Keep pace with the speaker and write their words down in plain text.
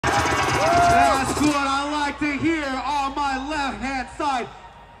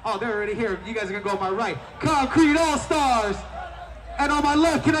Oh, they're already here. You guys are gonna go on my right. Concrete All-Stars. And on my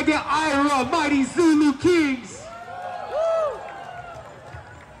left, can I get Ariya, Mighty Zulu Kings?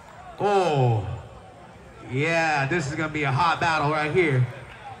 Oh, yeah, this is gonna be a hot battle right here.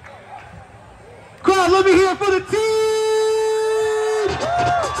 Crowd, let me hear it for the team!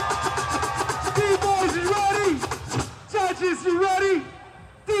 Team boys, you ready? Judges, you ready?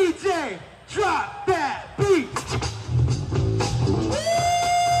 DJ, drop that beat!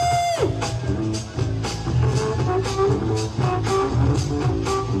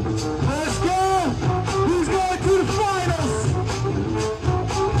 Let's go! Who's going to the finals?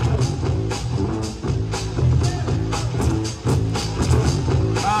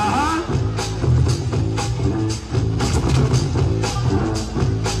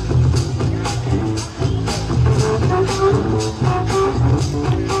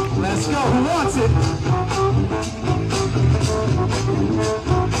 Let's go, who wants it?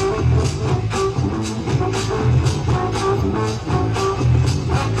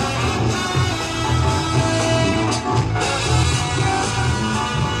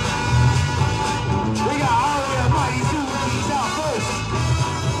 We got Ariya, Mighty Zulu Kings out first.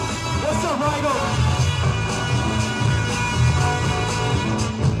 What's up, Rigo?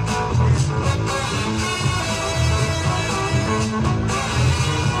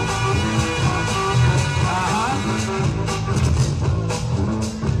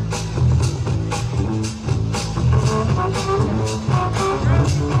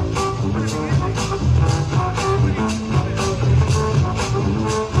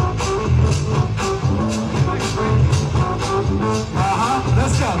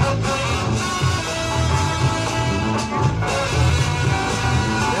 Let's go.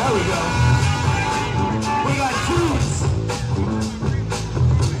 There we go. We got Tunes.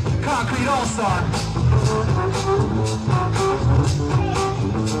 Concrete All-Star.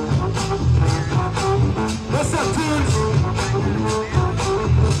 What's up, Tunes?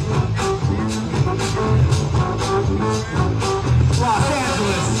 Los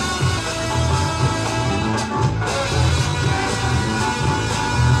Angeles.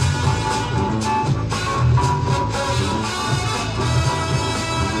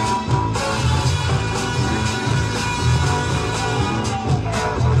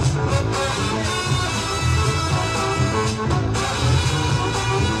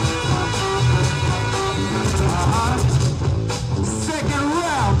 Second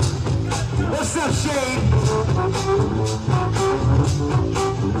round. What's up, Shade?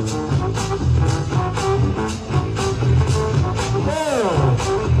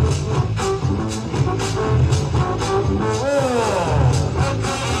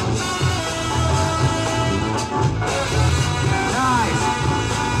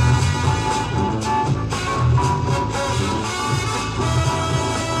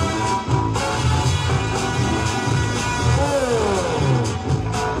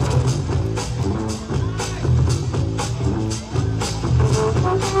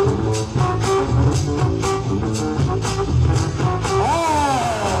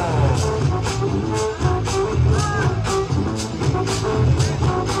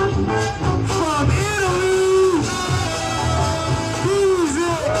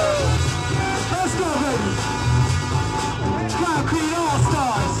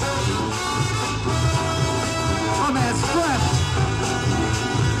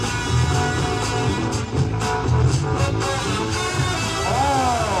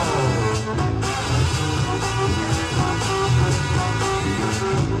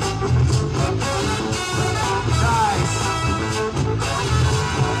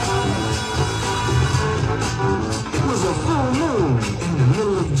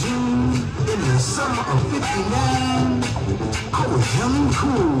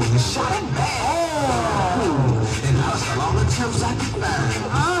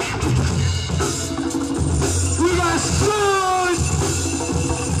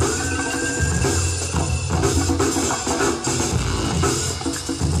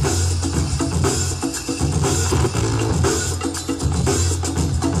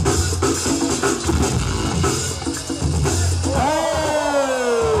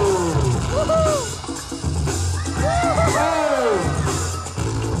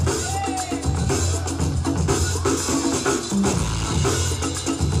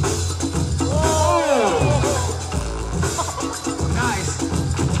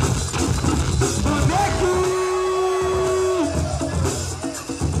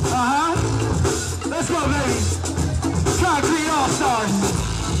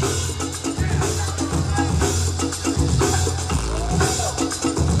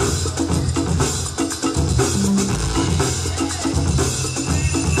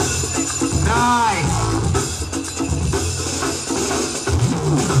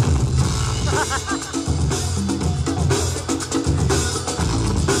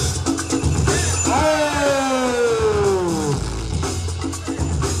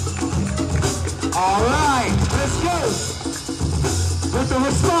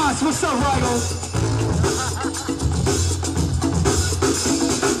 What's up, Rivals?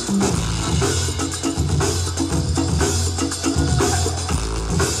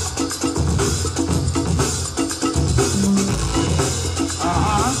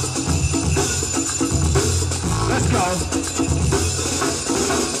 Let's go.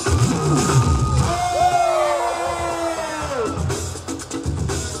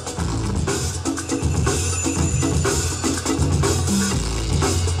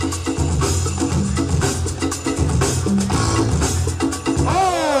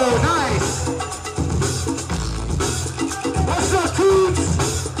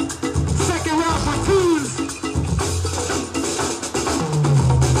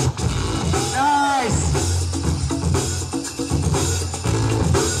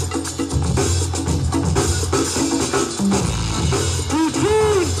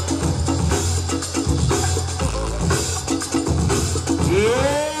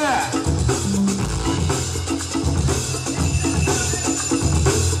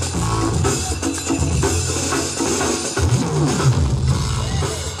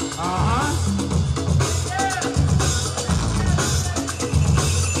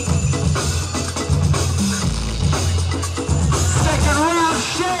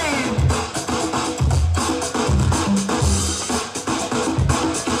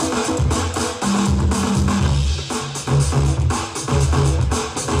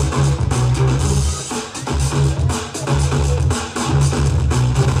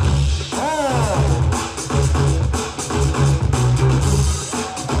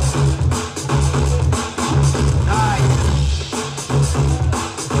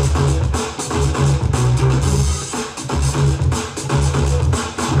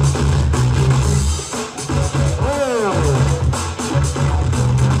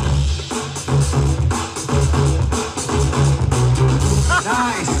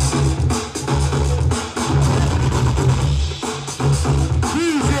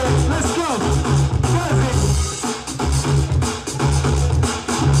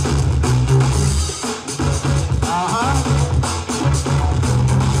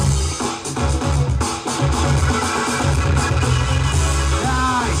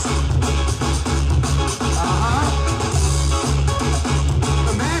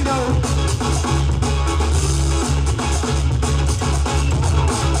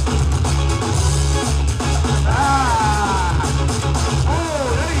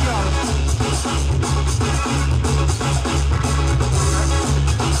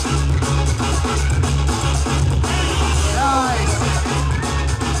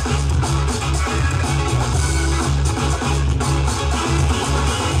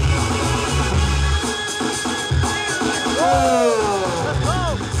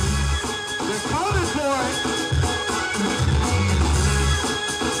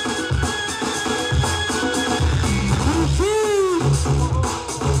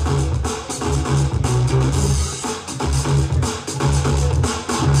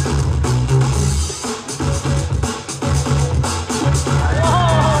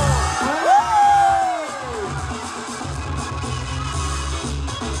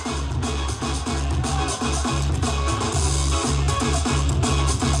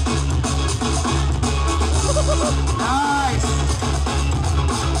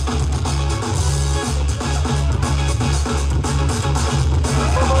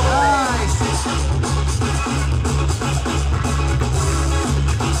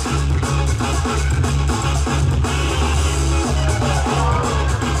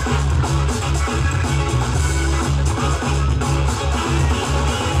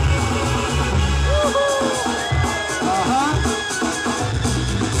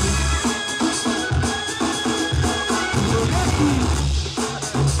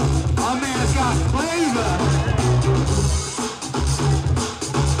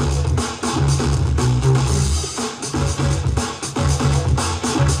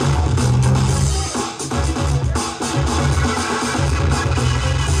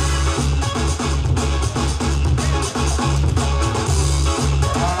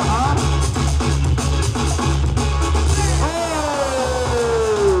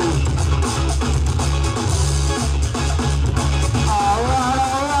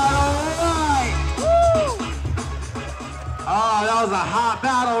 That was a hot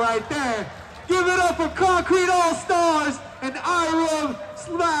battle right there. Give it up for Concrete All-Stars and Ariya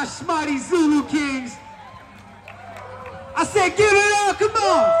 / Mighty Zulu Kings. I said give it up, come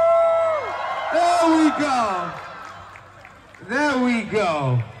on. There we go. There we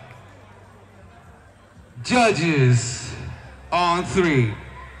go. Judges on 3.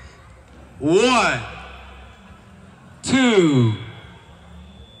 1, 2,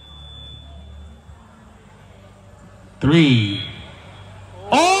 3.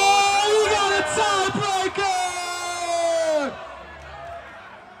 Oh, we got a tiebreaker!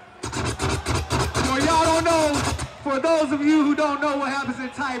 For y'all don't know, for those of you who don't know what happens in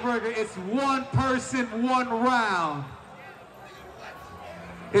tiebreaker, it's one person, one round.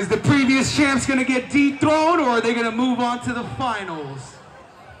 Is the previous champs gonna get dethroned, or are they gonna move on to the finals?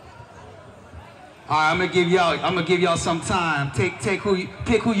 All right, I'm gonna give y'all some time. Pick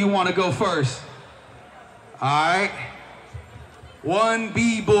who you want to go first. All right. One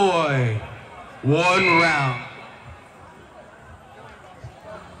B-boy, one round.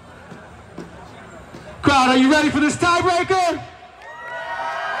 Crowd, are you ready for this tiebreaker?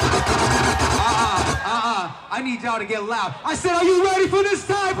 I need y'all to get loud. I said, are you ready for this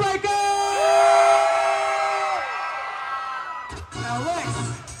tiebreaker? Now, Lex.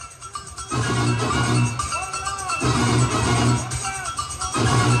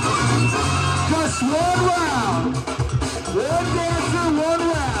 Just one round. One dancer, one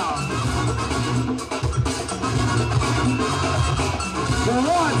round. Who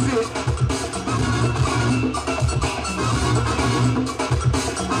wants it?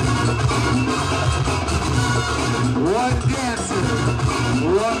 One dancer,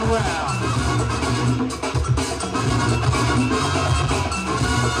 one round.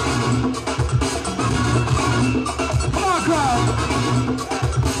 Come on, crowd.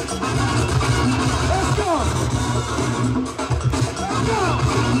 Let's go. Let's go.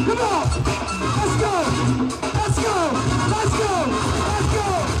 Come on. Let's go. Let's go. Let's go. Let's go.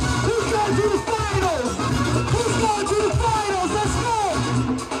 Who's going to the finals? Who's going to the finals? Let's go.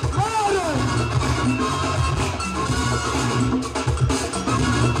 Louder.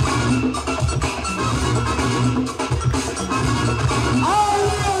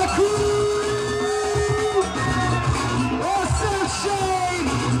 Ariya crew! Sunshine!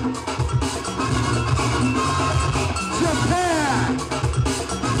 Japan!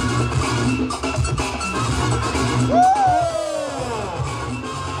 Woo!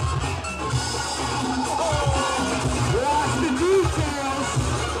 Watch the details!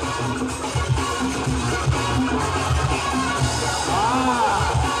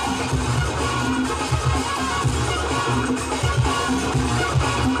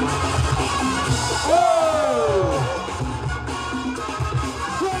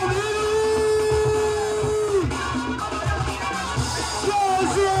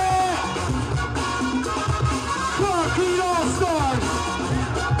 Allstars!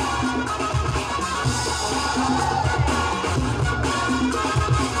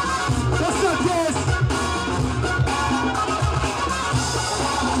 What's up, Des?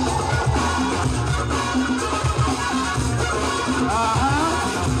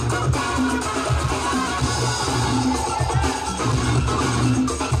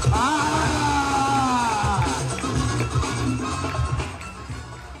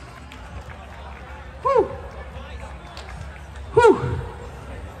 Whew. Whew.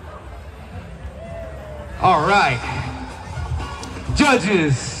 All right.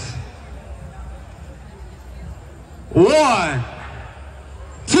 Judges. 1,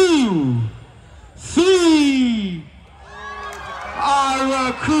 2, 3.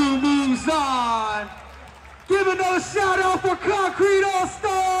 Our crew moves on. Give another shout out for Concrete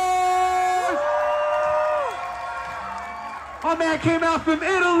Allstars. My man came out from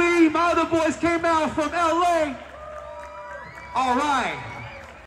Italy. My other boys came out from LA. All right.